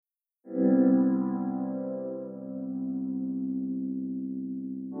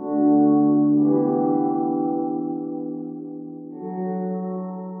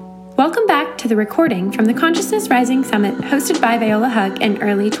the recording from the Consciousness Rising Summit hosted by Viola Hug in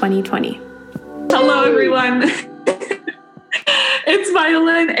early 2020. Hello, everyone. It's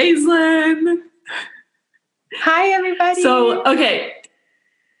Viola and Aislinn. Hi, everybody. So, okay.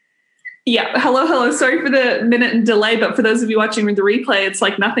 Yeah, hello. Sorry for the minute and delay, but for those of you watching the replay, it's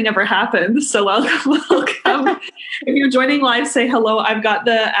like nothing ever happened. So welcome. If you're joining live, say hello. I've got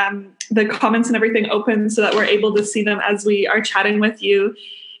the comments and everything open so that we're able to see them as we are chatting with you.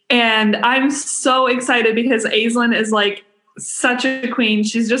 And I'm so excited because Aislinn is like such a queen.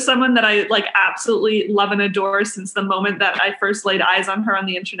 She's just someone that I like absolutely love and adore since the moment that I first laid eyes on her on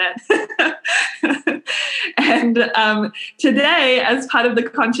the internet. And today, as part of the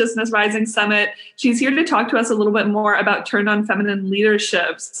Consciousness Rising Summit, she's here to talk to us a little bit more about turned on feminine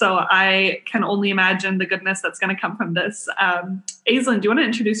leadership. So I can only imagine the goodness that's going to come from this. Aislinn, do you want to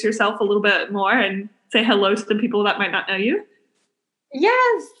introduce yourself a little bit more and say hello to the people that might not know you?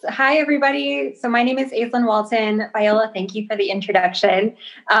 Yes. Hi, everybody. So my name is Aislinn Walton. Viola, thank you for the introduction.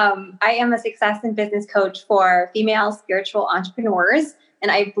 I am a success and business coach for female spiritual entrepreneurs,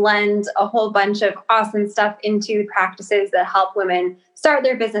 and I blend a whole bunch of awesome stuff into practices that help women start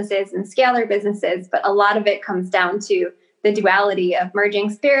their businesses and scale their businesses. But a lot of it comes down to the duality of merging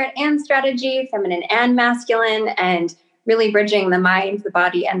spirit and strategy, feminine and masculine, and really bridging the mind, the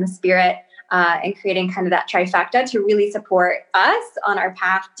body, and the spirit. And creating kind of that trifecta to really support us on our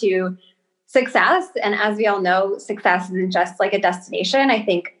path to success. And as we all know, success isn't just like a destination. I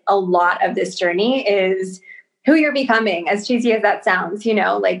think a lot of this journey is who you're becoming, as cheesy as that sounds,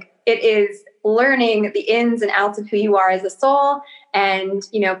 like it is learning the ins and outs of who you are as a soul and,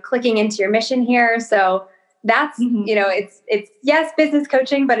 clicking into your mission here. So that's, it's yes, business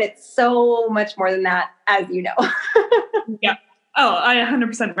coaching, but it's so much more than that, as you know. Yeah. Oh, I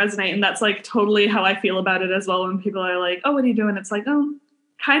 100% resonate. And that's like totally how I feel about it as well. When people are like, oh, what are you doing? It's like, oh,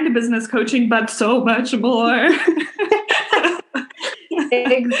 kind of business coaching, but so much more.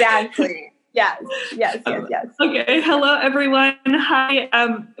 Exactly. Yes. Okay. Hello, everyone. Hi,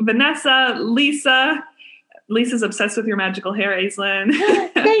 Vanessa, Lisa. Lisa's obsessed with your magical hair, Aislinn.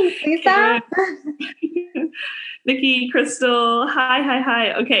 Thanks, Lisa. Nikki, Crystal.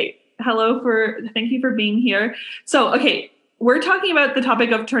 Hi. Okay. Thank you for being here. So, okay. We're talking about the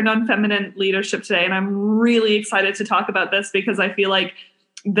topic of turned on feminine leadership today, and I'm really excited to talk about this because I feel like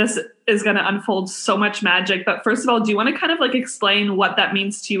this is going to unfold so much magic. But first of all, do you want to kind of like explain what that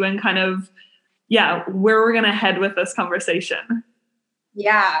means to you and kind of, where we're going to head with this conversation?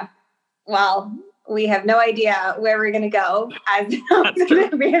 Yeah. Well, we have no idea where we're going to go.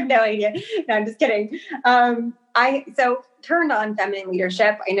 We have no idea. No, I'm just kidding. So turned on feminine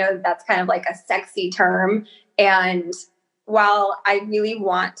leadership, I know that's kind of like a sexy term. And while I really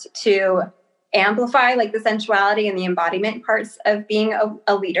want to amplify like the sensuality and the embodiment parts of being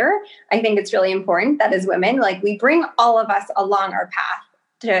a leader, I think it's really important that as women, like we bring all of us along our path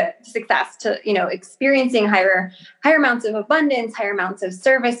to success, to, experiencing higher amounts of abundance, higher amounts of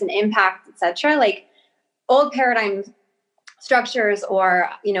service and impact, etc. Like old paradigm structures or,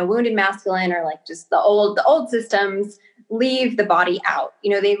 wounded masculine or like just the old systems leave the body out,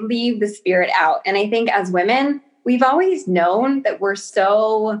 they leave the spirit out. And I think as women, we've always known that we're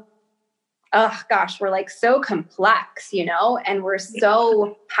so, we're like so complex, and we're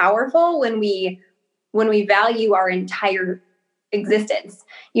so powerful when we value our entire existence,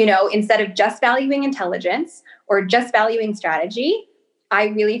 instead of just valuing intelligence or just valuing strategy. I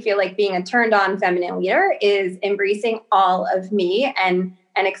really feel like being a turned on feminine leader is embracing all of me and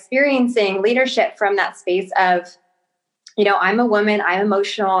experiencing leadership from that space of, I'm a woman, I'm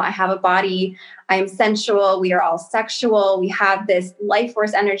emotional, I have a body, I'm sensual, we are all sexual, we have this life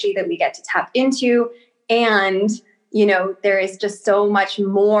force energy that we get to tap into. And, there is just so much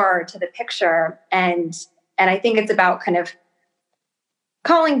more to the picture. And I think it's about kind of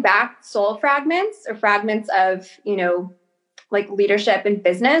calling back soul fragments or fragments of, like leadership and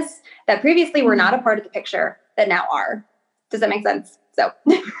business that previously were not a part of the picture that now are. Does that make sense? So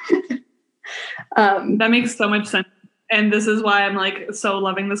that makes so much sense. And this is why I'm like so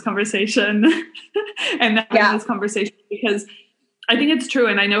loving this conversation and having this conversation, because I think it's true.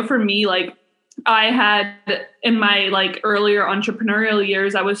 And I know for me, like I had in my like earlier entrepreneurial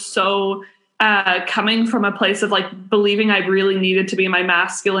years, I was so coming from a place of like believing I really needed to be my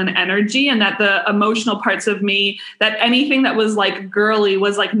masculine energy and that the emotional parts of me, that anything that was like girly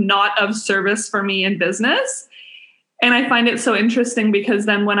was like not of service for me in business. And I find it so interesting because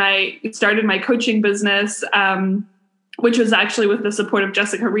then when I started my coaching business, which was actually with the support of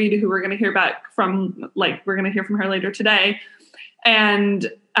Jessica Reed, who we're going to hear from her later today.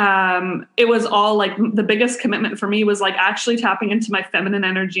 And it was all like the biggest commitment for me was like actually tapping into my feminine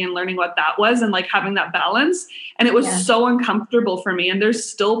energy and learning what that was and like having that balance. And it was so uncomfortable for me. And there's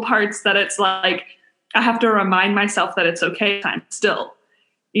still parts that it's like, I have to remind myself that it's okay time still,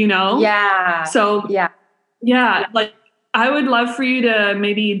 you know? Yeah. So yeah, like I would love for you to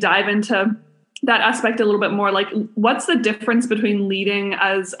maybe dive into that aspect a little bit more. Like, what's the difference between leading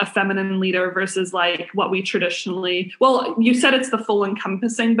as a feminine leader versus like what we traditionally, well, you said it's the full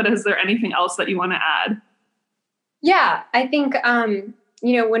encompassing, but is there anything else that you want to add? Yeah, I think,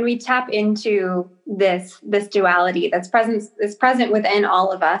 when we tap into this duality that's present within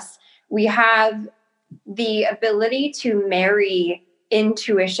all of us, we have the ability to marry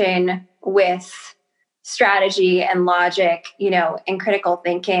intuition with strategy and logic, and critical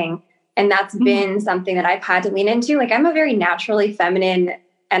thinking. And that's been something that I've had to lean into. Like, I'm a very naturally feminine,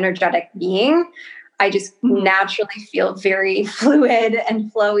 energetic being. I just naturally feel very fluid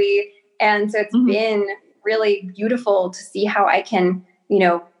and flowy. And so it's been really beautiful to see how I can,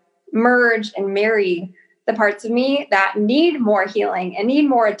 merge and marry the parts of me that need more healing and need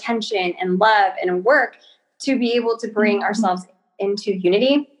more attention and love and work to be able to bring ourselves into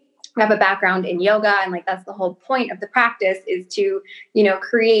unity. I have a background in yoga, and like that's the whole point of the practice is to,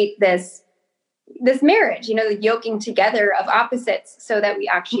 create this marriage, the yoking together of opposites so that we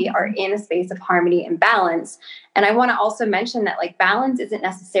actually are in a space of harmony and balance. And I want to also mention that like balance isn't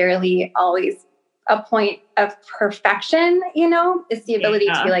necessarily always a point of perfection, it's the ability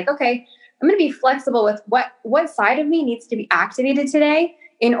to be like, okay, I'm going to be flexible with what side of me needs to be activated today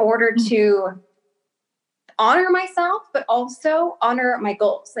in order to honor myself, but also honor my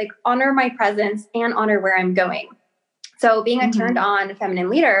goals, like honor my presence and honor where I'm going. So being a turned on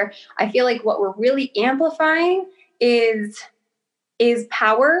feminine leader, I feel like what we're really amplifying is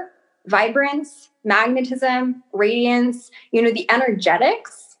power, vibrance, magnetism, radiance, the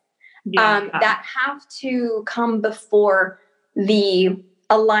energetics that have to come before the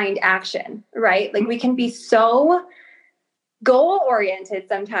aligned action, right? Like we can be so goal-oriented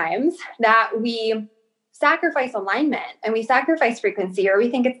sometimes that we sacrifice alignment and we sacrifice frequency, or we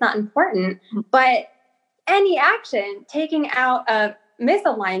think it's not important. But any action taking out of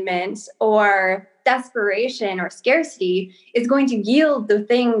misalignment or desperation or scarcity is going to yield the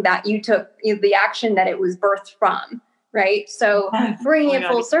thing that you took, the action that it was birthed from, right? So bringing it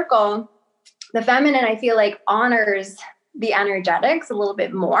full circle, the feminine, I feel like, honors the energetics a little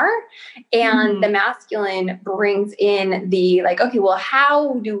bit more, and the masculine brings in the like, okay, well,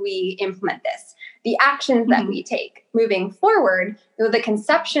 how do we implement this? The actions that we take moving forward, the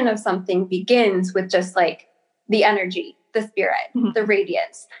conception of something begins with just like the energy, the spirit, the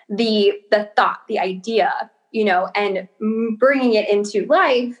radiance, the thought, the idea, and bringing it into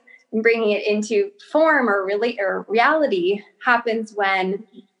life and bringing it into form or reality happens when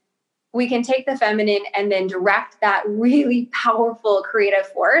we can take the feminine and then direct that really powerful creative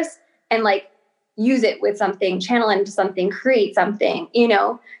force and like use it with something, channel it into something, create something,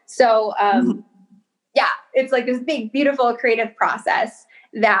 So, yeah, it's like this big, beautiful creative process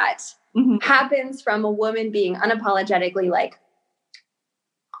that happens from a woman being unapologetically like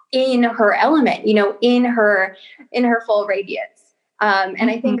in her element, in her full radiance. And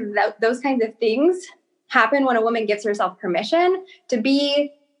I think that those kinds of things happen when a woman gives herself permission to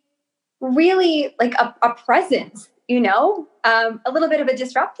be really like a presence, a little bit of a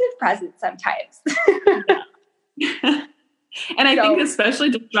disruptive presence sometimes. And I think especially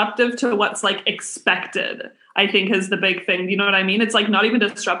disruptive to what's like expected, I think is the big thing. You know what I mean? It's like not even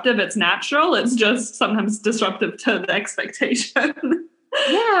disruptive. It's natural. It's just sometimes disruptive to the expectation.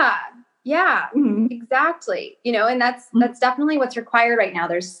 Yeah, exactly. And that's definitely what's required right now.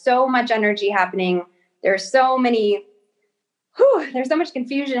 There's so much energy happening. There's so much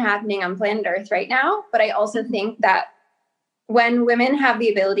confusion happening on planet Earth right now. But I also think that when women have the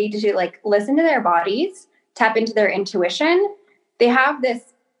ability to like listen to their bodies, tap into their intuition, they have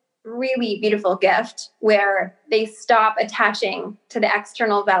this really beautiful gift where they stop attaching to the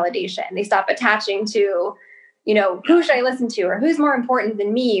external validation. They stop attaching to, who should I listen to, or who's more important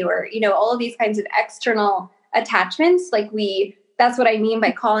than me, or, all of these kinds of external attachments. Like that's what I mean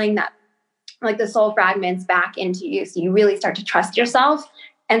by calling that like the soul fragments back into you. So you really start to trust yourself,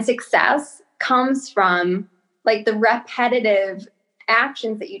 and success comes from like the repetitive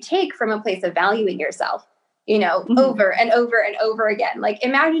actions that you take from a place of valuing yourself. Over and over and over again. Like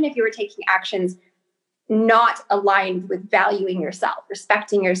imagine if you were taking actions not aligned with valuing yourself,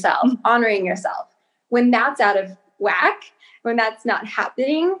 respecting yourself, honoring yourself. When that's out of whack, when that's not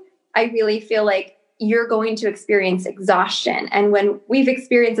happening, I really feel like you're going to experience exhaustion. And when we've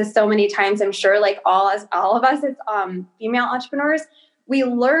experienced this so many times, I'm sure like all of us as female entrepreneurs, we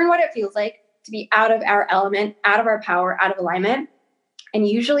learn what it feels like to be out of our element, out of our power, out of alignment. And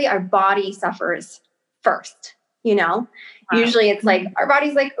usually our body suffers first, you know? Wow. Usually it's like our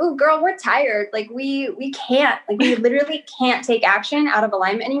body's like, oh girl, we're tired. Like we can't, like we literally can't take action out of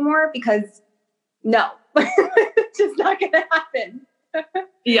alignment anymore because no, it's just not gonna happen.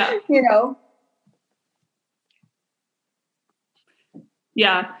 Yeah. You know?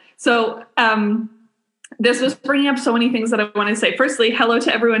 Yeah. So, this was bringing up so many things that I want to say. Firstly, hello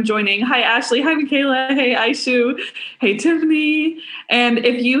to everyone joining. Hi, Ashley. Hi, Michaela. Hey, Aishu. Hey, Tiffany. And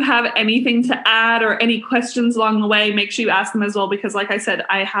if you have anything to add or any questions along the way, make sure you ask them as well, because like I said,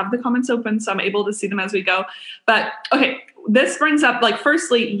 I have the comments open, so I'm able to see them as we go. But okay, this brings up like,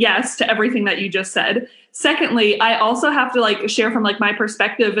 firstly, yes, to everything that you just said. Secondly, I also have to like share from like my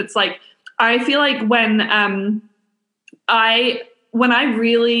perspective. It's like, I feel like when I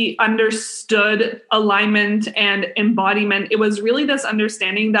really understood alignment and embodiment, it was really this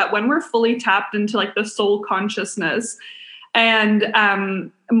understanding that when we're fully tapped into like the soul consciousness and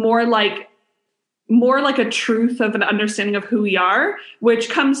more like a truth of an understanding of who we are, which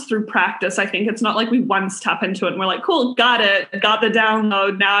comes through practice. I think it's not like we once tap into it and we're like, cool, got it, got the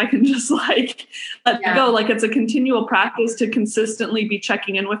download. Now I can just like let it go. Like it's a continual practice to consistently be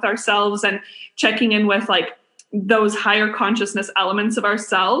checking in with ourselves and checking in with like those higher consciousness elements of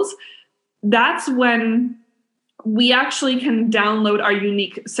ourselves. That's when we actually can download our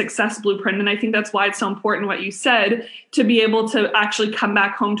unique success blueprint. And I think that's why it's so important what you said, to be able to actually come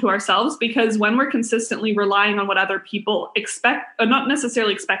back home to ourselves, because when we're consistently relying on what other people expect, or not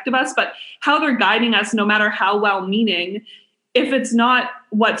necessarily expect of us, but how they're guiding us, no matter how well-meaning, if it's not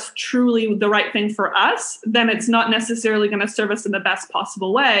what's truly the right thing for us, then it's not necessarily going to serve us in the best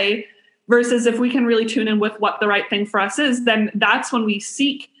possible way. Versus if we can really tune in with what the right thing for us is, then that's when we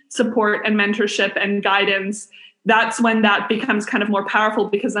seek support and mentorship and guidance. That's when that becomes kind of more powerful,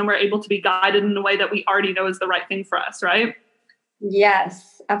 because then we're able to be guided in a way that we already know is the right thing for us, right?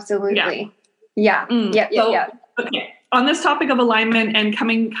 Yes, absolutely. Yeah. Okay. On this topic of alignment and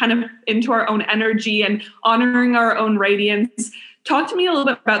coming kind of into our own energy and honoring our own radiance, talk to me a little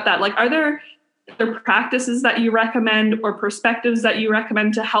bit about that. Like, are there practices that you recommend or perspectives that you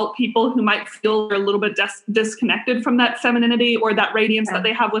recommend to help people who might feel they're a little bit disconnected from that femininity or that radiance that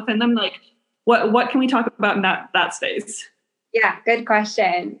they have within them? Like, what can we talk about in that space? Yeah, good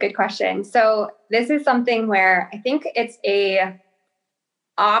question. Good question. So this is something where I think it's a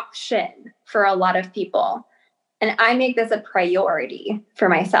option for a lot of people. And I make this a priority for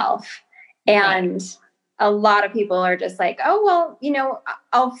myself. And a lot of people are just like, oh, well, you know,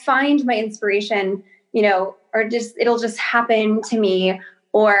 I'll find my inspiration, you know, or just, it'll just happen to me,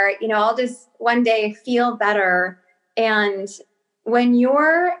 or, you know, I'll just one day feel better. And when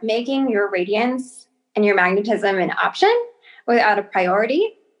you're making your radiance and your magnetism an option without a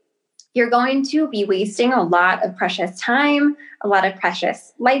priority, you're going to be wasting a lot of precious time, a lot of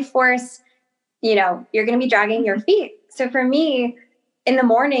precious life force. You know, you're going to be dragging your feet. So for me, in the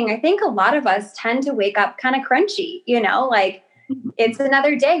morning, I think a lot of us tend to wake up kind of crunchy, you know, like it's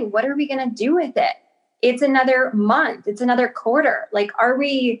another day. What are we going to do with it? It's another month. It's another quarter. Like, are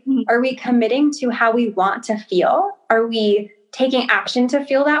we committing to how we want to feel? Are we taking action to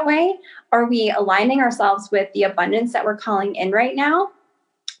feel that way? Are we aligning ourselves with the abundance that we're calling in right now?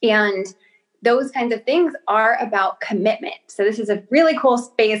 And those kinds of things are about commitment. So this is a really cool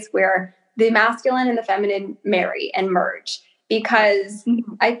space where the masculine and the feminine marry and merge, because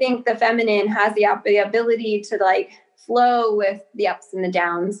I think the feminine has the ability to like flow with the ups and the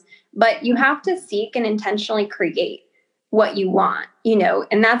downs, but you have to seek and intentionally create what you want, you know,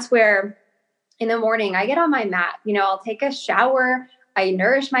 and that's where in the morning I get on my mat, you know, I'll take a shower, I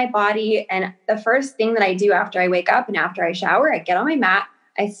nourish my body. And the first thing that I do after I wake up and after I shower, I get on my mat,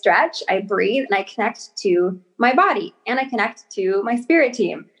 I stretch, I breathe, and I connect to my body and I connect to my spirit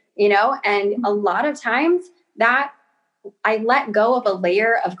team, you know, and a lot of times that I let go of a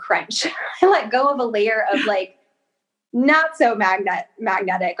layer of crunch. I let go of a layer of like, not so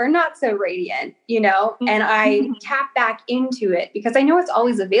magnetic or not so radiant, you know, and I tap back into it because I know it's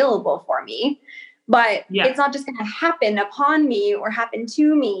always available for me, but it's not just going to happen upon me or happen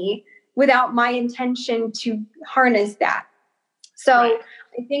to me without my intention to harness that. So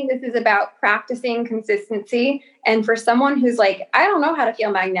I think this is about practicing consistency. And for someone who's like, I don't know how to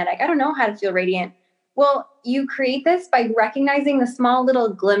feel magnetic, I don't know how to feel radiant. Well, you create this by recognizing the small little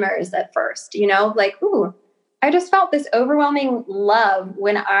glimmers at first, you know, like, ooh, I just felt this overwhelming love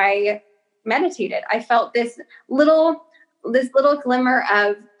when I meditated. I felt this little this little glimmer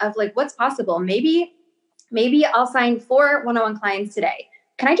of like what's possible. Maybe I'll sign 4 one-on-one clients today.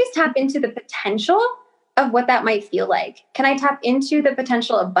 Can I just tap into the potential of what that might feel like? Can I tap into the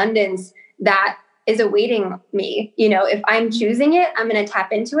potential abundance that is awaiting me? You know, if I'm choosing it, I'm going to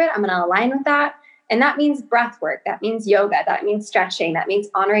tap into it. I'm going to align with that. And that means breath work. That means yoga. That means stretching. That means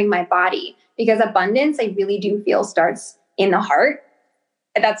honoring my body, because abundance, I really do feel, starts in the heart.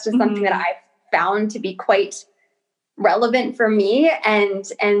 And that's just something that I've found to be quite relevant for me. And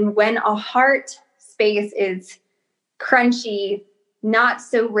when a heart space is crunchy, not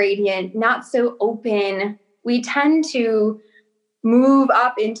so radiant, not so open, we tend to move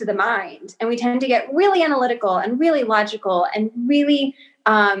up into the mind, and we tend to get really analytical and really logical and really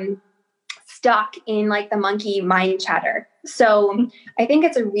stuck in like the monkey mind chatter. So I think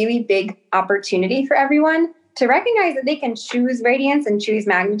it's a really big opportunity for everyone to recognize that they can choose radiance and choose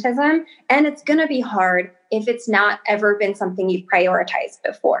magnetism. And it's going to be hard if it's not ever been something you've prioritized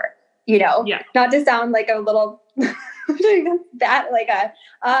before, you know, not to sound like a little that like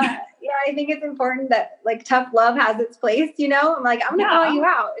I think it's important that like tough love has its place, you know. I'm like, I'm going to call you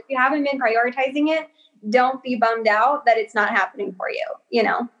out. If you haven't been prioritizing it, don't be bummed out that it's not happening for you, you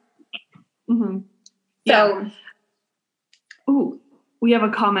know? So, ooh, we have a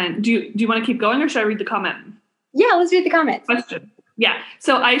comment. Do you want to keep going, or should I read the comment? Yeah, let's read the comment. Question. Yeah.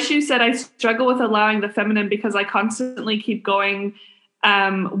 So Aishu said, I struggle with allowing the feminine because I constantly keep going,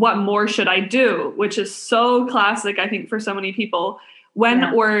 what more should I do? Which is so classic, I think, for so many people. When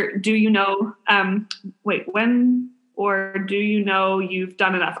or do you know, when or do you know you've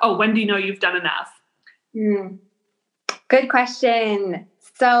done enough? Oh, when do you know you've done enough? Good question.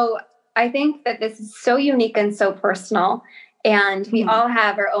 So I think that this is so unique and so personal. And we all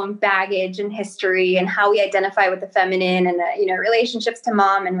have our own baggage and history and how we identify with the feminine, and, you know, relationships to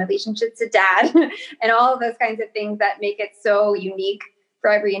mom and relationships to dad and all of those kinds of things that make it so unique for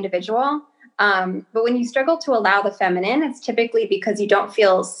every individual. But when you struggle to allow the feminine, it's typically because you don't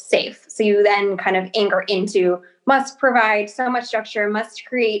feel safe. So you then kind of anchor into must provide so much structure, must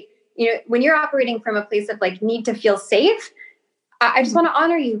create, you know, when you're operating from a place of like need to feel safe, I just want to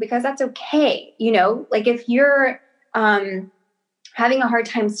honor you because that's okay. You know, like if you're having a hard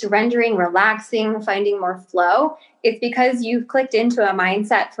time surrendering, relaxing, finding more flow, it's because you've clicked into a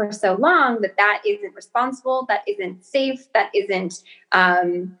mindset for so long that isn't responsible, that isn't safe, that isn't,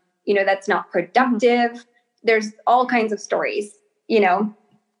 you know, that's not productive. There's all kinds of stories, you know,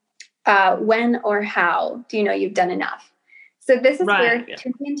 when or how do you know you've done enough? So this is where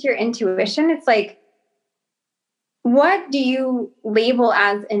tuning into your intuition, it's like, what do you label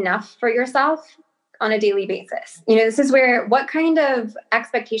as enough for yourself on a daily basis? You know, this is where, what kind of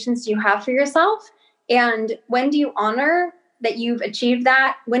expectations do you have for yourself? And when do you honor that you've achieved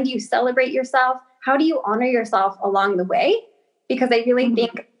that? When do you celebrate yourself? How do you honor yourself along the way? Because I really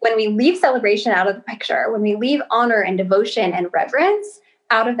think when we leave celebration out of the picture, when we leave honor and devotion and reverence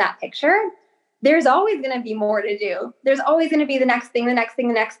out of that picture, there's always going to be more to do. There's always going to be the next thing, the next thing,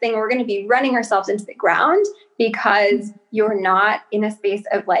 the next thing. We're going to be running ourselves into the ground because you're not in a space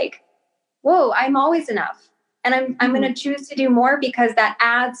of like, whoa, I'm always enough. And I'm going to choose to do more because that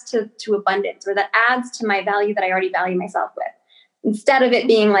adds to abundance, or that adds to my value that I already value myself with. Instead of it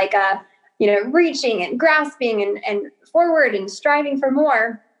being like a, you know, reaching and grasping and forward and striving for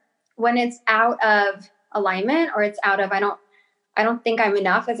more, when it's out of alignment, or it's out of, I don't think I'm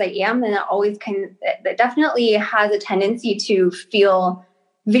enough as I am, then that definitely has a tendency to feel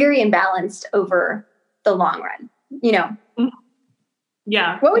very imbalanced over the long run, you know?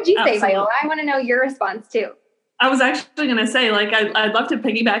 Yeah. What would you say, Viola? I want to know your response too. I was actually going to say, like, I'd love to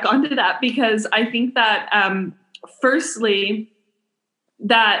piggyback onto that, because I think that, firstly,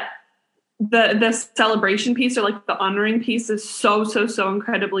 that the celebration piece, or like the honoring piece, is so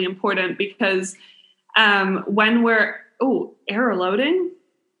incredibly important, because when we're, error loading.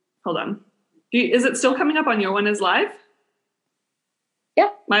 Hold on. Is it still coming up on your one is live?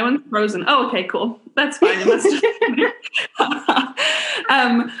 Yep. My one's frozen. Oh, okay, cool. That's fine. It must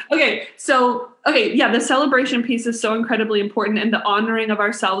yeah, the celebration piece is so incredibly important, and the honoring of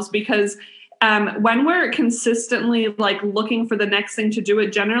ourselves, because when we're consistently like looking for the next thing to do,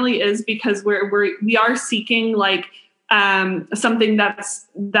 it generally is because we are seeking like something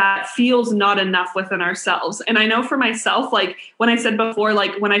that feels not enough within ourselves. And I know for myself, like when I said before,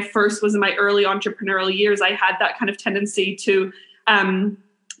 like when I first was in my early entrepreneurial years, I had that kind of tendency to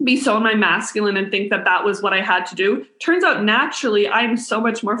be so in my masculine and think that was what I had to do. Turns out naturally, I'm so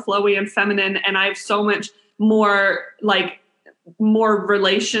much more flowy and feminine, and I have so much more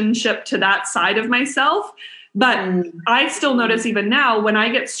relationship to that side of myself. But I still notice even now when I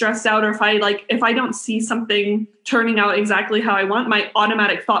get stressed out, or if I don't see something turning out exactly how I want, my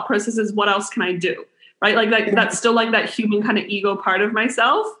automatic thought process is, what else can I do? Right? Like that's still like that human kind of ego part of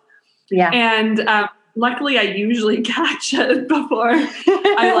myself. Yeah. And luckily I usually catch it before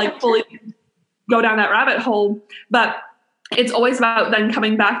I like fully go down that rabbit hole. But it's always about then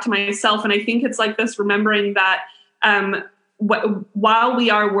coming back to myself. And I think it's like this, remembering that while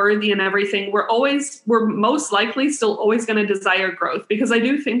we are worthy and everything, we're most likely still always going to desire growth, because I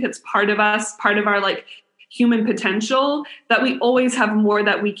do think it's part of us, part of our like human potential, that we always have more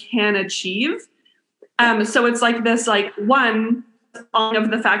that we can achieve. So it's like this, like, one of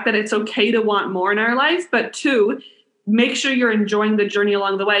the fact that it's okay to want more in our life, but two, make sure you're enjoying the journey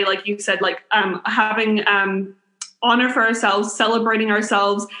along the way. Like you said, like having honor for ourselves, celebrating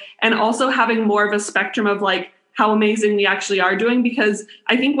ourselves, and also having more of a spectrum of like how amazing we actually are doing. Because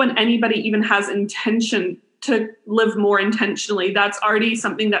I think when anybody even has intention to live more intentionally, that's already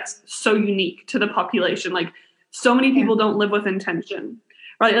something that's so unique to the population. Like so many people don't live with intention,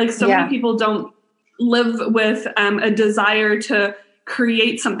 right? Like so many people don't live with a desire to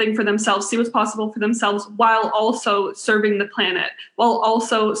create something for themselves, see what's possible for themselves, while also serving the planet, while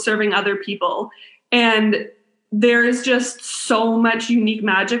also serving other people. And there is just so much unique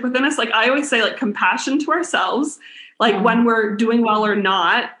magic within us. Like I always say, like compassion to ourselves, like when we're doing well or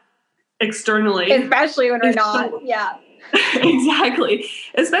not externally. Especially when we're not. Yeah. Exactly.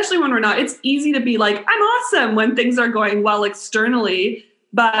 Especially when we're not. It's easy to be like, I'm awesome when things are going well externally,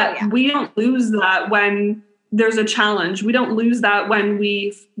 but we don't lose that when there's a challenge. We don't lose that when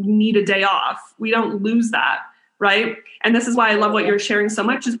we need a day off. We don't lose that. Right. And this is why I love what you're sharing so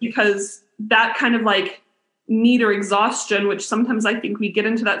much, is because that kind of like need or exhaustion, which sometimes I think we get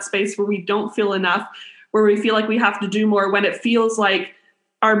into that space where we don't feel enough, where we feel like we have to do more, when it feels like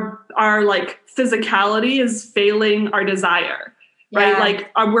our like physicality is failing our desire, right?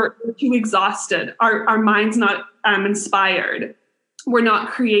 Like we're too exhausted. Our mind's not inspired. We're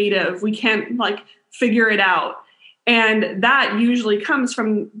not creative. We can't like figure it out. And that usually comes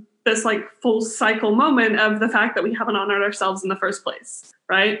from this like full cycle moment of the fact that we haven't honored ourselves in the first place,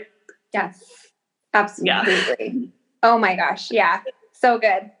 right? Yes. Absolutely. Yeah. Oh my gosh. Yeah. So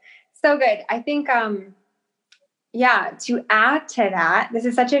good. So good. I think, to add to that, this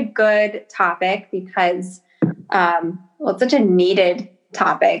is such a good topic because, it's such a needed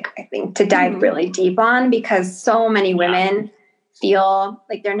topic, I think, to dive really deep on, because so many women feel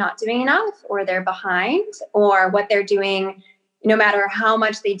like they're not doing enough, or they're behind, or what they're doing, no matter how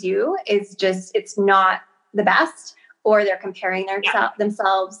much they do, is just, it's not the best, or they're comparing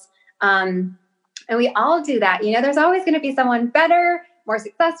themselves. And we all do that. You know, there's always going to be someone better, more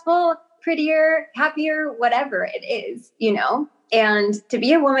successful, prettier, happier, whatever it is, you know. And to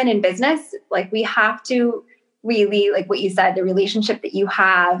be a woman in business, like we have to really, like what you said, the relationship that you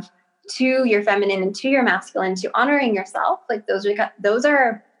have to your feminine and to your masculine, to honoring yourself, like that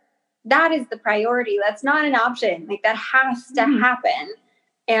is the priority. That's not an option. Like that has to happen.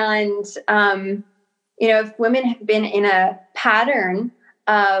 And, if women have been in a pattern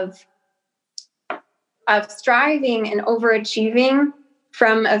of striving and overachieving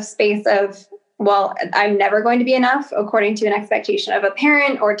from a space of, well, I'm never going to be enough according to an expectation of a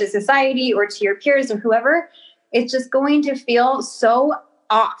parent or to society or to your peers or whoever, it's just going to feel so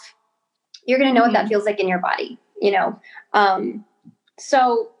off. You're going to know what that feels like in your body, you know?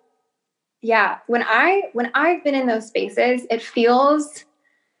 So yeah, when I've been in those spaces, it feels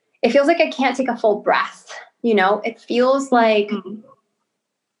like I can't take a full breath, you know? It feels like,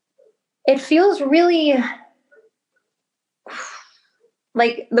 it feels really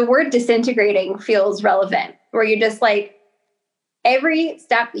like the word disintegrating feels relevant, where you're just like, every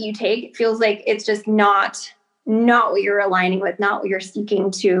step that you take feels like it's just not what you're aligning with, not what you're seeking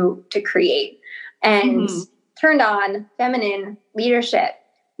to create. And turned on feminine leadership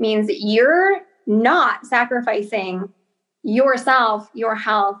means that you're not sacrificing yourself, your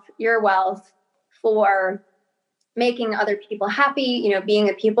health, your wealth for making other people happy, you know, being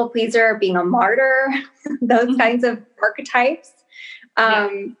a people pleaser, being a martyr, those kinds of archetypes.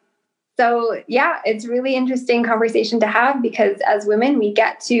 So yeah, it's really interesting conversation to have, because as women, we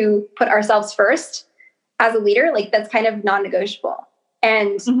get to put ourselves first as a leader. Like that's kind of non-negotiable.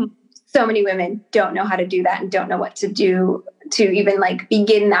 And so many women don't know how to do that and don't know what to do to even like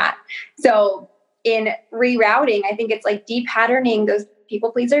begin that. So in rerouting, I think it's like de-patterning those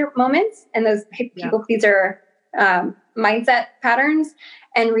people pleaser moments and those people pleaser mindset patterns,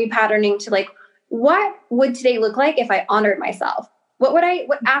 and repatterning to like, what would today look like if I honored myself? What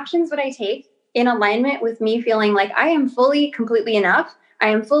actions would I take in alignment with me feeling like I am fully, completely enough? I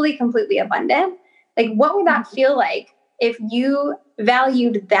am fully, completely abundant. Like, what would that feel like if you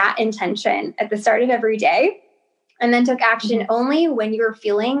valued that intention at the start of every day and then took action only when you were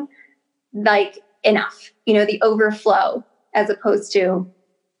feeling like enough, the overflow as opposed to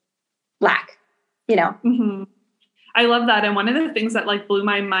lack, I love that. And one of the things that like blew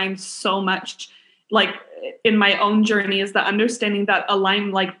my mind so much, like in my own journey, is the understanding that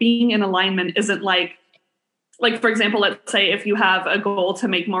being in alignment isn't like, for example, let's say if you have a goal to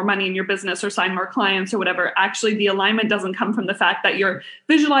make more money in your business or sign more clients or whatever, actually the alignment doesn't come from the fact that you're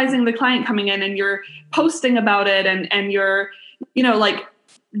visualizing the client coming in and you're posting about it and you're, like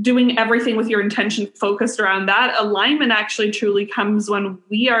doing everything with your intention focused around that. Alignment actually truly comes when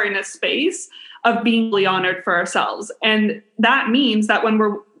we are in a space of being really honored for ourselves. And that means that when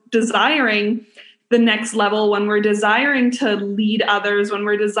we're desiring the next level, when we're desiring to lead others, when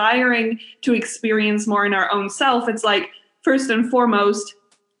we're desiring to experience more in our own self, it's like, first and foremost,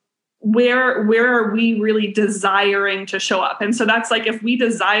 where are we really desiring to show up? And so that's like, if we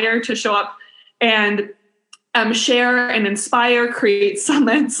desire to show up and share and inspire, create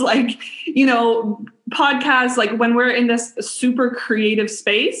summits, podcasts, like when we're in this super creative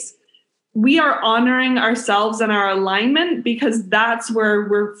space, we are honoring ourselves and our alignment because that's where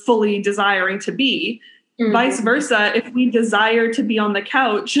we're fully desiring to be. Vice versa, if we desire to be on the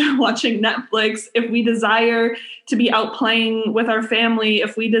couch watching Netflix, if we desire to be out playing with our family,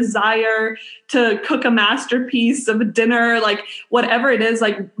 if we desire to cook a masterpiece of a dinner, like whatever it is,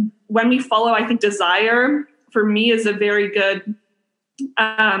 like when we follow, I think desire for me is a very good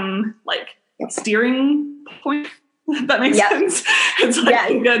steering point. If that makes sense. It's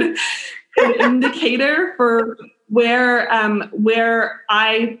like a good indicator for where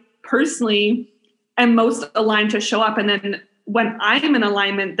I personally am most aligned to show up. And then when I'm in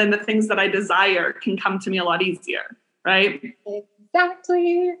alignment, then the things that I desire can come to me a lot easier. Right?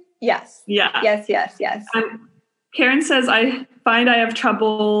 Exactly. Yes. Yeah. Yes. Karen says, I find I have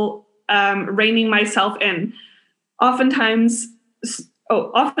trouble reining myself in. Oftentimes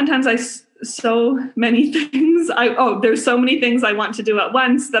so many things. There's so many things I want to do at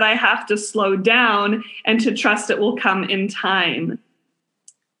once that I have to slow down and to trust it will come in time.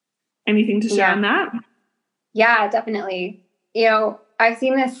 Anything to share on that? Yeah, definitely. I've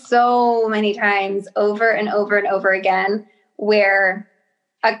seen this so many times over and over and over again where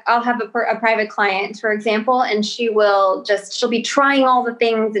I'll have a private client, for example, and she'll be trying all the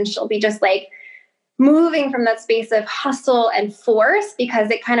things and she'll be just like moving from that space of hustle and force because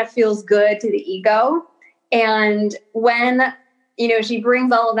it kind of feels good to the ego. And when, she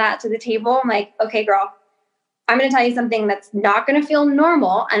brings all of that to the table, I'm like, okay, girl, I'm going to tell you something that's not going to feel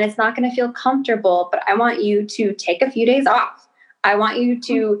normal and it's not going to feel comfortable, but I want you to take a few days off. I want you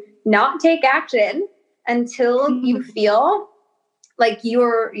to not take action until you feel like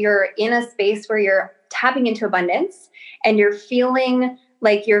you're in a space where you're tapping into abundance and you're feeling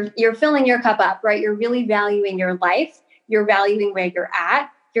like you're filling your cup up, right? You're really valuing your life. You're valuing where you're at.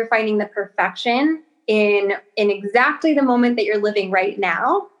 You're finding the perfection in exactly the moment that you're living right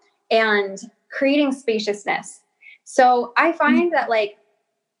now and creating spaciousness. So I find that like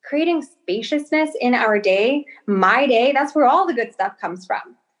creating spaciousness in our day, my day, that's where all the good stuff comes from.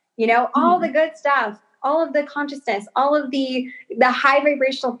 All the good stuff, all of the consciousness, all of the high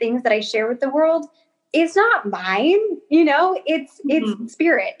vibrational things that I share with the world. It's not mine, it's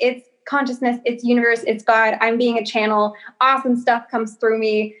spirit, it's consciousness, it's universe, it's God. I'm being a channel. Awesome stuff comes through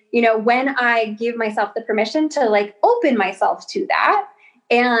me. When I give myself the permission to like open myself to that.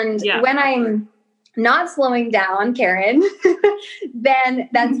 And when I'm not slowing down, Karen, then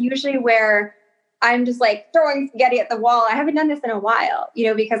that's usually where I'm just like throwing spaghetti at the wall. I haven't done this in a while,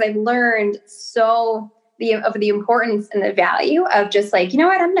 because I've learned of the importance and the value of just like,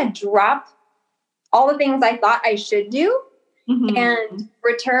 I'm going to drop all the things I thought I should do and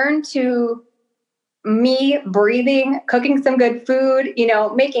return to me breathing, cooking some good food,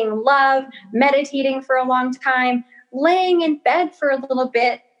 making love, meditating for a long time, laying in bed for a little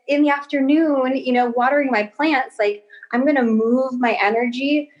bit in the afternoon, watering my plants. Like I'm going to move my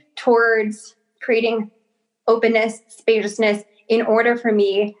energy towards creating openness, spaciousness in order for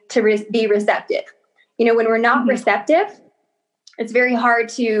me to be receptive. When we're not receptive, it's very hard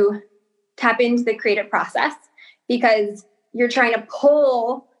to tap into the creative process because you're trying to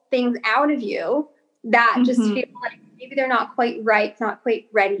pull things out of you that just feel like maybe they're not quite right, not quite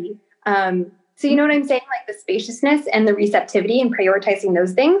ready. So you know what I'm saying? Like the spaciousness and the receptivity and prioritizing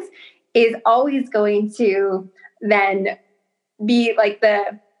those things is always going to then be like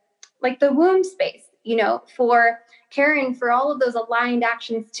the womb space, for Karen, for all of those aligned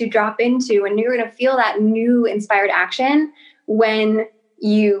actions to drop into, and you're going to feel that new inspired action when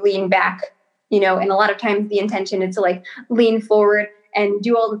you lean back and a lot of times the intention is to like lean forward and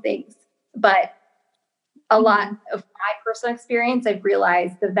do all the things. But a lot of my personal experience, I've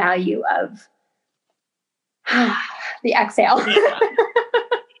realized the value of the exhale. Yeah.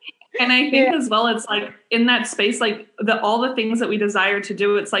 And I think as well, it's like in that space, like all the things that we desire to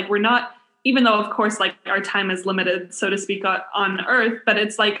do, it's like we're not, even though of course like our time is limited, so to speak, on earth, but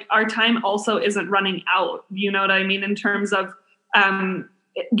it's like our time also isn't running out. You know what I mean? In terms of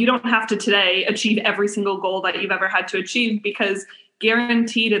you don't have to today achieve every single goal that you've ever had to achieve, because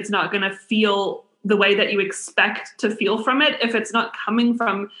guaranteed it's not going to feel the way that you expect to feel from it if it's not coming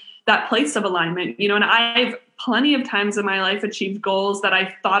from that place of alignment, and I've plenty of times in my life achieved goals that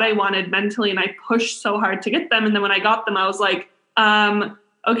I thought I wanted mentally, and I pushed so hard to get them. And then when I got them, I was like,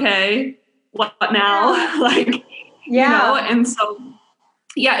 okay, what now? And so,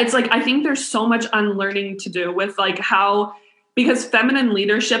 it's like, I think there's so much unlearning to do with like because feminine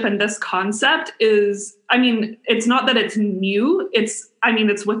leadership and this concept is, it's not that it's new. It's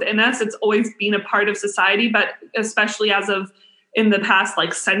within us. It's always been a part of society, but especially as of in the past,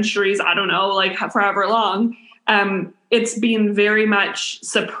 like centuries, I don't know, like forever long, it's been very much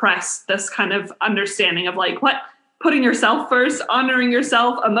suppressed, this kind of understanding of like, putting yourself first, honoring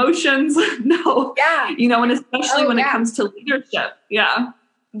yourself, emotions. No. Yeah. And especially when it comes to leadership. Yeah.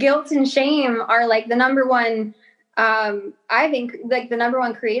 Guilt and shame are like the number one, I think like the number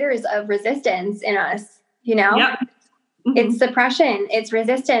one creators of resistance in us, Yep. Mm-hmm. It's suppression, it's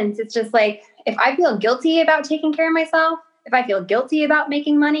resistance. It's just like, if I feel guilty about taking care of myself, if I feel guilty about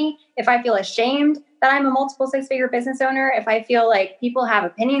making money, if I feel ashamed that I'm a multiple 6-figure business owner, if I feel like people have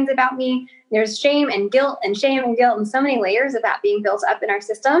opinions about me, there's shame and guilt and shame and guilt and so many layers of that being built up in our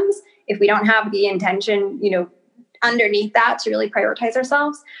systems. If we don't have the intention, underneath that to really prioritize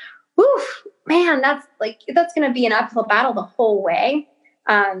ourselves, man, that's going to be an uphill battle the whole way.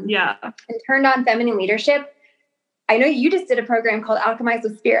 And Turned On Feminine Leadership. I know you just did a program called Alchemize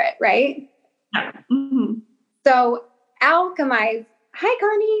with Spirit, right? Yeah. Mm-hmm. So alchemize. Hi,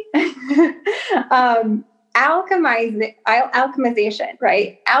 Connie. Alchemization,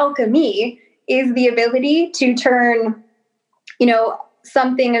 right? Alchemy is the ability to turn,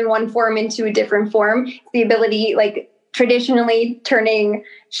 something in one form into a different form. It's the ability, like traditionally turning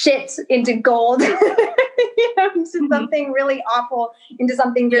shit into gold, into something really awful, into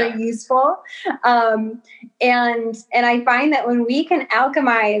something very useful. And I find that when we can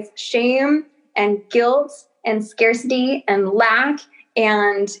alchemize shame and guilt and scarcity and lack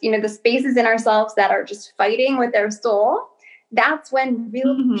and, the spaces in ourselves that are just fighting with their soul, that's when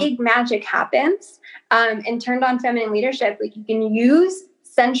real big magic happens. And Turned On Feminine Leadership, like you can use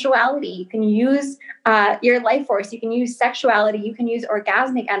sensuality, you can use your life force, you can use sexuality, you can use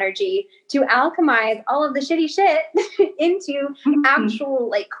orgasmic energy to alchemize all of the shitty shit into actual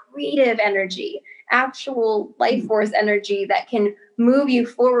like creative energy, actual life force energy that can move you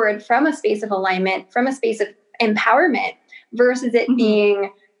forward from a space of alignment, from a space of empowerment, versus it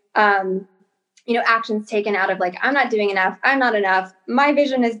being, actions taken out of like, I'm not doing enough. I'm not enough. My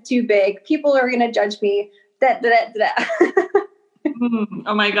vision is too big. People are going to judge me.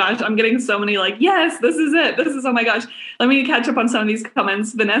 Oh my gosh. I'm getting so many like, yes, this is it. Oh my gosh. Let me catch up on some of these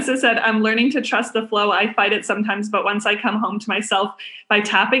comments. Vanessa said, I'm learning to trust the flow. I fight it sometimes, but once I come home to myself by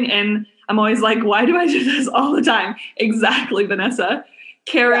tapping in, I'm always like, why do I do this all the time? Exactly, Vanessa.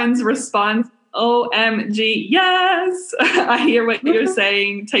 Karen's response, OMG, yes. I hear what you're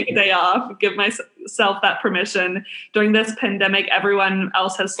saying. Take a day off. Give myself that permission. During this pandemic, everyone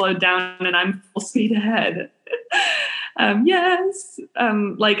else has slowed down and I'm full speed ahead. Yes.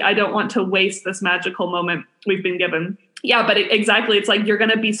 I don't want to waste this magical moment we've been given. Yeah, but exactly. It's like, you're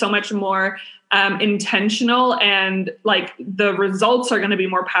going to be so much more intentional, and like the results are going to be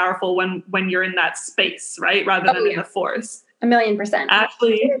more powerful when you're in that space, right? Rather than in the force. 1,000,000%.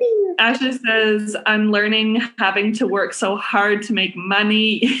 Ashley says, I'm learning having to work so hard to make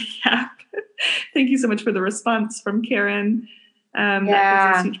money. Yeah. Thank you so much for the response from Karen.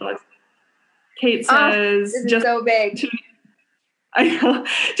 That was Kate says, this is so big. I know,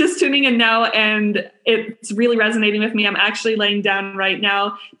 just tuning in now, and it's really resonating with me. I'm actually laying down right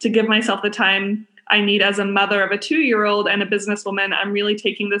now to give myself the time I need as a mother of a 2-year-old and a businesswoman. I'm really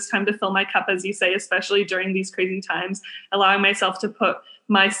taking this time to fill my cup, as you say, especially during these crazy times, allowing myself to put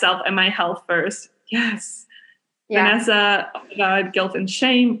myself and my health first. Yes. Yeah. Vanessa, oh my God, guilt and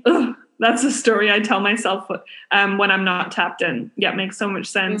shame. Ugh, that's a story I tell myself when I'm not tapped in. Yeah, makes so much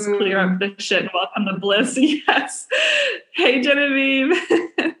sense. Clear up the shit and welcome the bliss. Yes. Hey, Genevieve.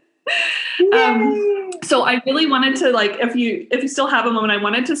 So I really wanted to, like, if you still have a moment, I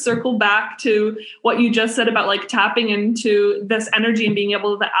wanted to circle back to what you just said about like tapping into this energy and being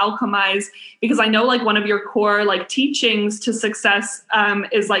able to alchemize, because I know like one of your core like teachings to success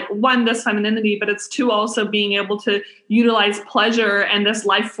is like, one, this femininity, but it's two, also being able to utilize pleasure and this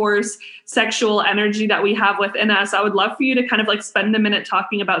life force sexual energy that we have within us. I would love for you to kind of like spend a minute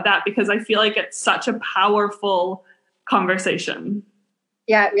talking about that, because I feel like it's such a powerful conversation.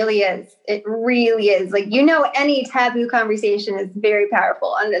 Yeah, it really is. It really is. Like, any taboo conversation is very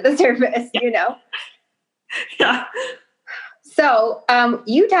powerful under the surface, Yeah. So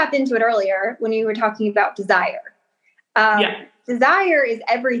you tapped into it earlier when you were talking about desire. Desire is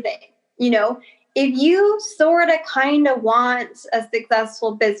everything. If you sort of kind of want a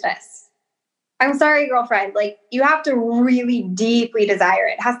successful business, I'm sorry, girlfriend, like you have to really deeply desire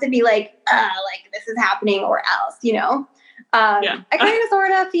it. It has to be like this is happening or else, I kind of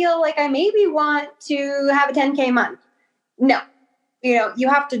sort of feel like I maybe want to have a 10K month. No, you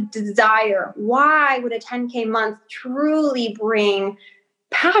have to desire. Why would a 10K month truly bring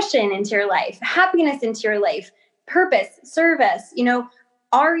passion into your life, happiness into your life, purpose, service?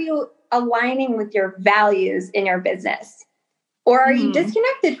 Are you aligning with your values in your business? Or are you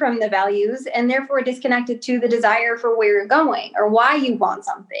disconnected from the values and therefore disconnected to the desire for where you're going or why you want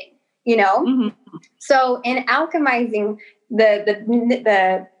something, So in alchemizing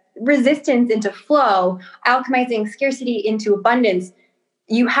the resistance into flow, alchemizing scarcity into abundance,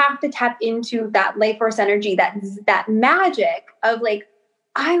 you have to tap into that life force energy, that magic of like,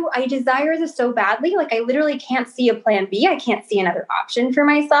 I desire this so badly. Like I literally can't see a plan B. I can't see another option for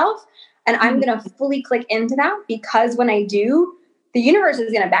myself. And I'm going to fully click into that, because when I do, the universe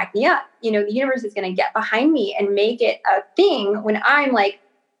is going to back me up. The universe is going to get behind me and make it a thing when I'm like,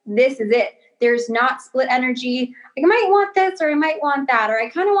 this is it. There's not split energy. Like, I might want this or I might want that, or I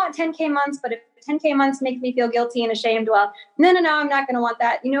kind of want 10K months, but if 10K months makes me feel guilty and ashamed, well, no, I'm not going to want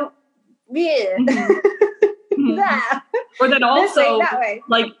that. Yeah. Or then also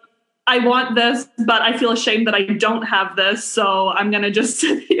like, I want this, but I feel ashamed that I don't have this. So I'm going to just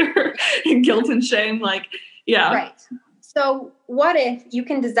sit here in guilt and shame. Like, yeah. Right. So what if you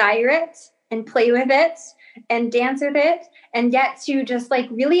can desire it and play with it and dance with it and get to just like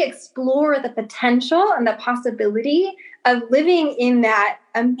really explore the potential and the possibility of living in that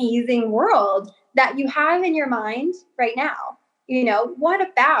amazing world that you have in your mind right now? What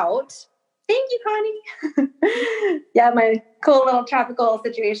about, thank you, Connie. Yeah, my cool little tropical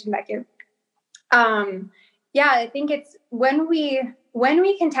situation back here. I think it's when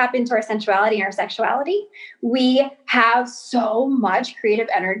we can tap into our sensuality and our sexuality, we have so much creative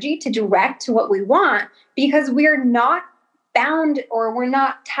energy to direct to what we want, because we're not bound or we're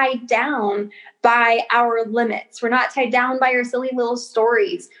not tied down by our limits. We're not tied down by our silly little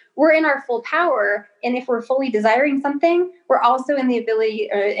stories. We're in our full power. And if we're fully desiring something, we're also in the ability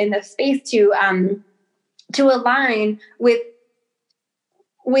or in the space to align with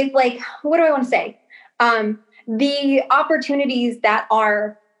like, what do I want to say? The opportunities that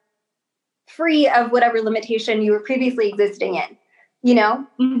are free of whatever limitation you were previously existing in,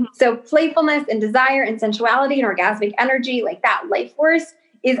 So playfulness and desire and sensuality and orgasmic energy, like that life force,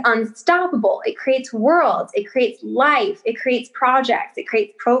 is unstoppable. It creates worlds, it creates life, it creates projects, it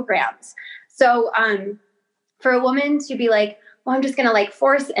creates programs. So for a woman to be like, well, I'm just going to like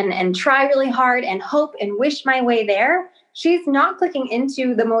force and try really hard and hope and wish my way there, she's not clicking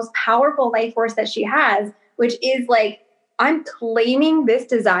into the most powerful life force that she has, which is like, I'm claiming this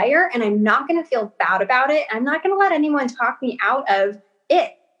desire and I'm not going to feel bad about it. I'm not going to let anyone talk me out of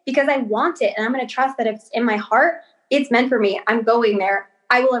it, because I want it. And I'm going to trust that if it's in my heart, it's meant for me. I'm going there.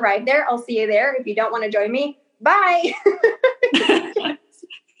 I will arrive there. I'll see you there. If you don't want to join me, bye.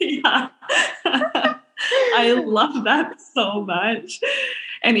 Yeah. I love that so much.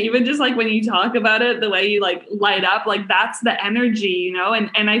 And even just like when you talk about it, the way you like light up, like that's the energy,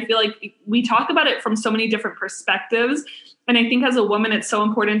 and I feel like we talk about it from so many different perspectives. And I think as a woman, it's so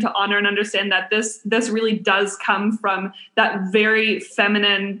important to honor and understand that this really does come from that very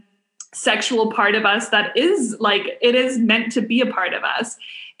feminine sexual part of us that is like, it is meant to be a part of us.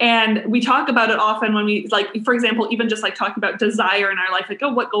 And we talk about it often when we, like, for example, even just like talking about desire in our life, like,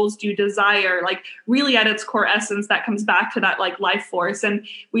 oh, what goals do you desire? Like really at its core essence, that comes back to that like life force. And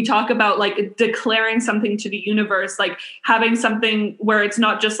we talk about like declaring something to the universe, like having something where it's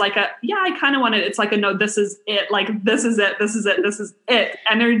not just like I kind of want it. It's like no, this is it. Like, this is it. This is it. This is it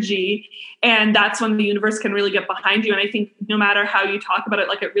energy. And that's when the universe can really get behind you. And I think no matter how you talk about it,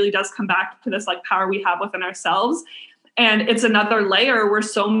 like it really does come back to this like power we have within ourselves. And it's another layer where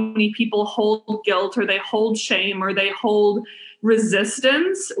so many people hold guilt, or they hold shame, or they hold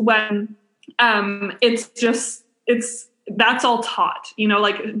resistance, when that's all taught,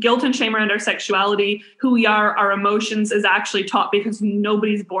 like guilt and shame around our sexuality, who we are, our emotions, is actually taught, because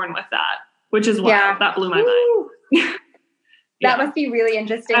nobody's born with that, which is wild. That blew my mind. That must be really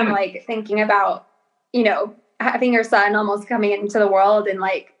interesting. Like thinking about, having your son almost coming into the world, and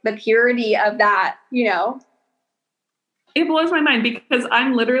like the purity of that, It blows my mind, because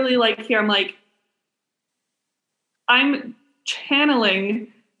I'm literally like, here, I'm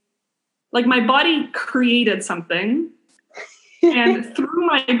channeling, like my body created something, and through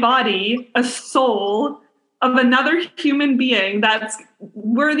my body, a soul of another human being that's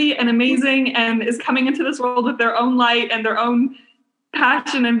worthy and amazing and is coming into this world with their own light and their own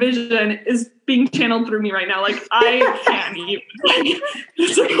passion and vision is being channeled through me right now. Like, I can't even.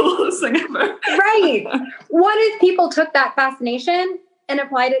 It's the coolest thing ever. Right. What if people took that fascination and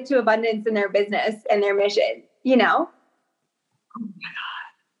applied it to abundance in their business and their mission, Oh my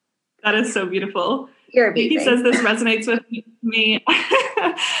God. That is so beautiful. He says this resonates with me.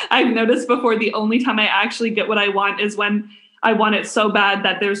 I've noticed before, the only time I actually get what I want is when I want it so bad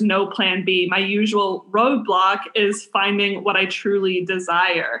that there's no plan B. My usual roadblock is finding what I truly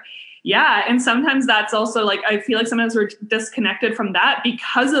desire. Yeah. And sometimes that's also like, I feel like sometimes we're disconnected from that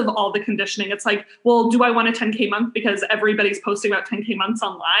because of all the conditioning. It's like, well, do I want a 10K month because everybody's posting about 10K months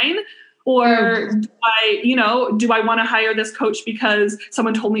online? Or do I want to hire this coach because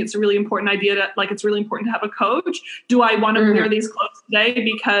someone told me it's a really important idea it's really important to have a coach? Do I want to wear these clothes today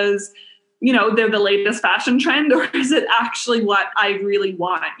because, they're the latest fashion trend? Or is it actually what I really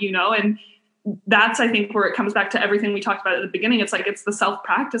want, And that's, I think, where it comes back to everything we talked about at the beginning. It's like, it's the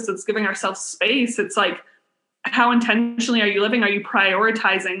self-practice. It's giving ourselves space. It's like, how intentionally are you living? Are you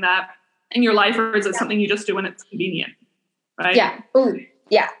prioritizing that in your life? Or is it something you just do when it's convenient? Right? Yeah. Ooh,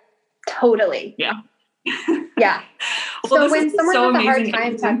 yeah. Totally. Yeah. Yeah. Well, so when someone has a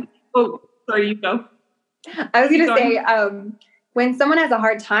hard time sorry, you go. I was going to say, when someone has a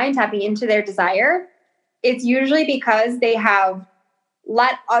hard time tapping into their desire, it's usually because they have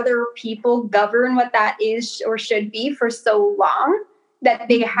let other people govern what that is or should be for so long that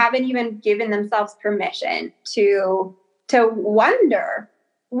they haven't even given themselves permission to wonder,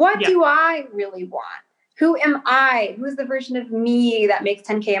 what do I really want? Who am I? Who's the version of me that makes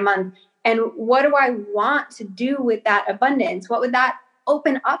 10K a month? And what do I want to do with that abundance? What would that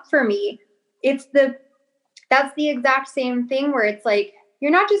open up for me? That's the exact same thing where it's like,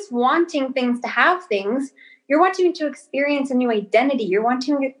 you're not just wanting things to have things, you're wanting to experience a new identity. You're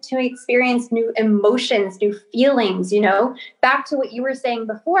wanting to experience new emotions, new feelings, back to what you were saying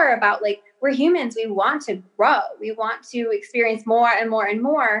before about like, we're humans, we want to grow. We want to experience more and more and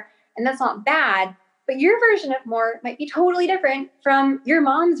more. And that's not bad. But your version of more might be totally different from your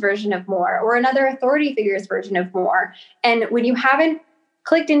mom's version of more, or another authority figure's version of more. And when you haven't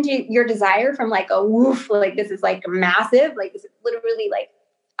clicked into your desire from like a woof, like this is like massive, like this is literally like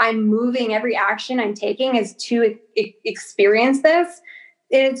I'm moving, every action I'm taking is to experience this.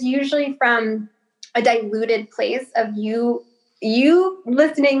 It's usually from a diluted place of you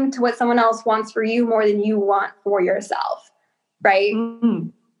listening to what someone else wants for you more than you want for yourself. Right? Mm-hmm.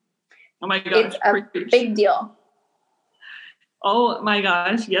 Oh my gosh. It's a big deal. Oh my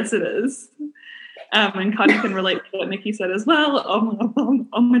gosh. Yes, it is. And Connie can relate to what Nikki said as well.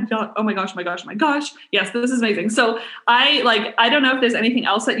 Oh my gosh. Yes, this is amazing. So I don't know if there's anything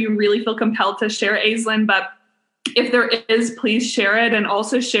else that you really feel compelled to share, Aislinn, but if there is, please share it, and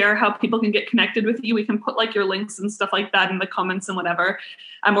also share how people can get connected with you. We can put like your links and stuff like that in the comments and whatever,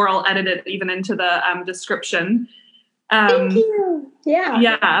 or I'll edit it even into the description. Thank you.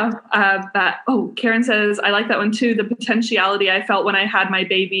 Yeah. Karen says, I like that one too. The potentiality I felt when I had my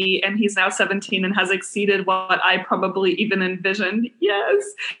baby, and he's now 17 and has exceeded what I probably even envisioned. Yes.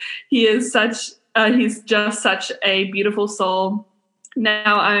 He is he's just such a beautiful soul.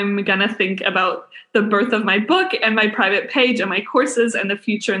 Now I'm going to think about the birth of my book and my private page and my courses and the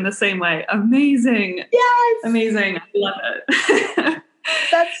future in the same way. Amazing. Yes. Amazing. I love it.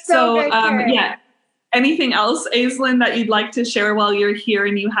 That's so good, Karen. Yeah. Anything else, Aislinn, that you'd like to share while you're here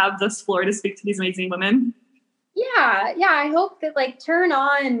and you have this floor to speak to these amazing women? Yeah. I hope that like turn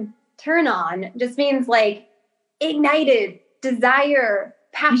on just means like ignited, desire,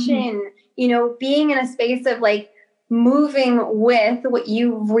 passion, being in a space of like moving with what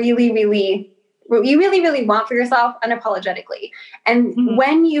you really, really want for yourself unapologetically. And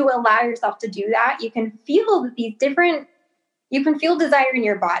when you allow yourself to do that, you can feel that you can feel desire in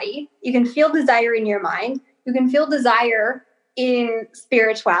your body. You can feel desire in your mind. You can feel desire in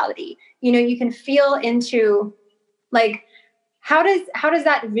spirituality. You can feel into Like, how does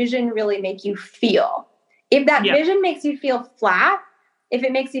that vision really make you feel? If that vision makes you feel flat, if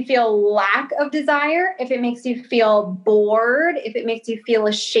it makes you feel lack of desire, if it makes you feel bored, if it makes you feel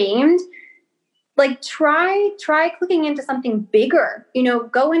ashamed, like try clicking into something bigger,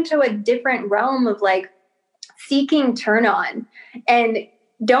 go into a different realm of like seeking turn on, and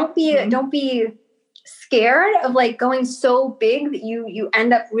don't be scared of like going so big that you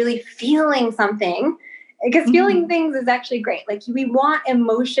end up really feeling something, because feeling things is actually great. Like we want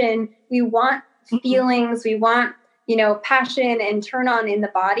emotion, we want feelings, we want, passion and turn on in the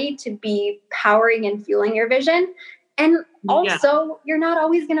body to be powering and fueling your vision. And also you're not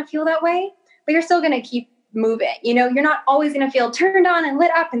always going to feel that way, but you're still going to keep moving. You're not always going to feel turned on and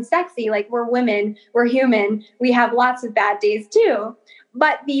lit up and sexy. Like, we're women, we're human. We have lots of bad days too.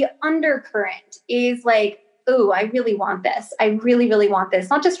 But the undercurrent is like, ooh, I really want this. I really, really want this.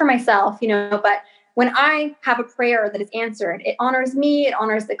 Not just for myself, but when I have a prayer that is answered, it honors me, it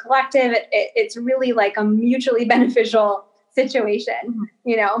honors the collective. It's really like a mutually beneficial situation,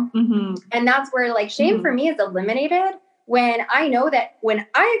 And that's where like shame for me is eliminated when I know that when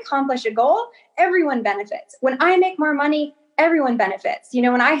I accomplish a goal, everyone benefits. When I make more money, everyone benefits.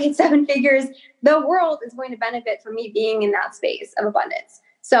 When I hit 7 figures, the world is going to benefit from me being in that space of abundance.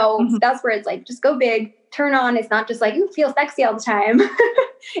 So that's where it's like, just go big, turn on. It's not just like, you feel sexy all the time.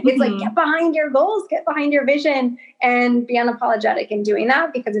 It's like, get behind your goals, get behind your vision, and be unapologetic in doing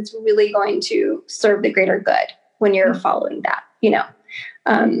that, because it's really going to serve the greater good when you're following that,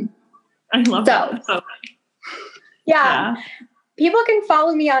 I love that so much. Yeah. People can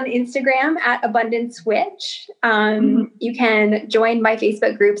follow me on Instagram at Abundance Witch. You can join my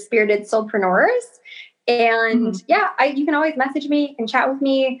Facebook group, Spirited Soulpreneurs. And you can always message me and chat with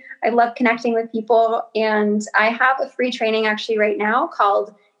me. I love connecting with people. And I have a free training actually right now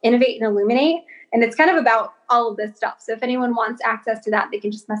called Innovate and Illuminate. And it's kind of about all of this stuff. So if anyone wants access to that, they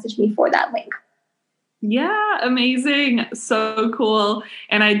can just message me for that link. Yeah, amazing. So cool.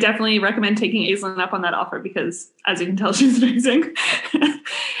 And I definitely recommend taking Aislinn up on that offer, because as you can tell, she's amazing.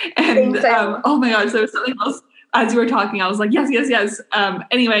 And oh my gosh, there was something else. As you were talking, I was like, yes.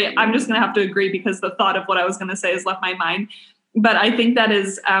 Anyway, I'm just going to have to agree, because the thought of what I was going to say has left my mind. But I think that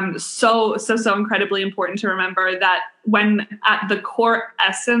is so incredibly important to remember, that when at the core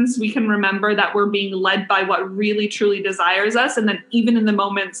essence, we can remember that we're being led by what really truly desires us. And then even in the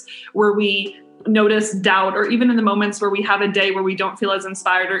moments where we notice doubt, or even in the moments where we have a day where we don't feel as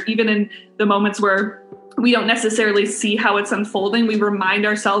inspired, or even in the moments where we don't necessarily see how it's unfolding, we remind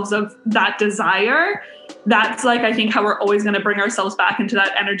ourselves of that desire. That's like, I think, how we're always going to bring ourselves back into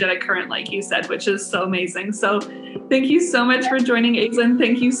that energetic current, like you said, which is so amazing. So thank you so much for joining, Aislinn.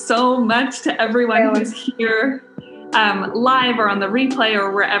 Thank you so much to everyone who's here live or on the replay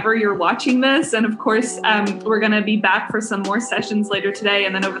or wherever you're watching this. And of course, we're going to be back for some more sessions later today,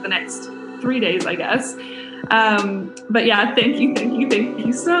 and then over the next 3 days, I guess. But yeah, thank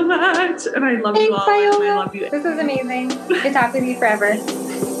you so much. And I love you all. Viola. And I love you. This is amazing. Good talking with you forever.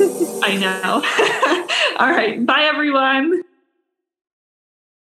 I know. All right. Bye, everyone.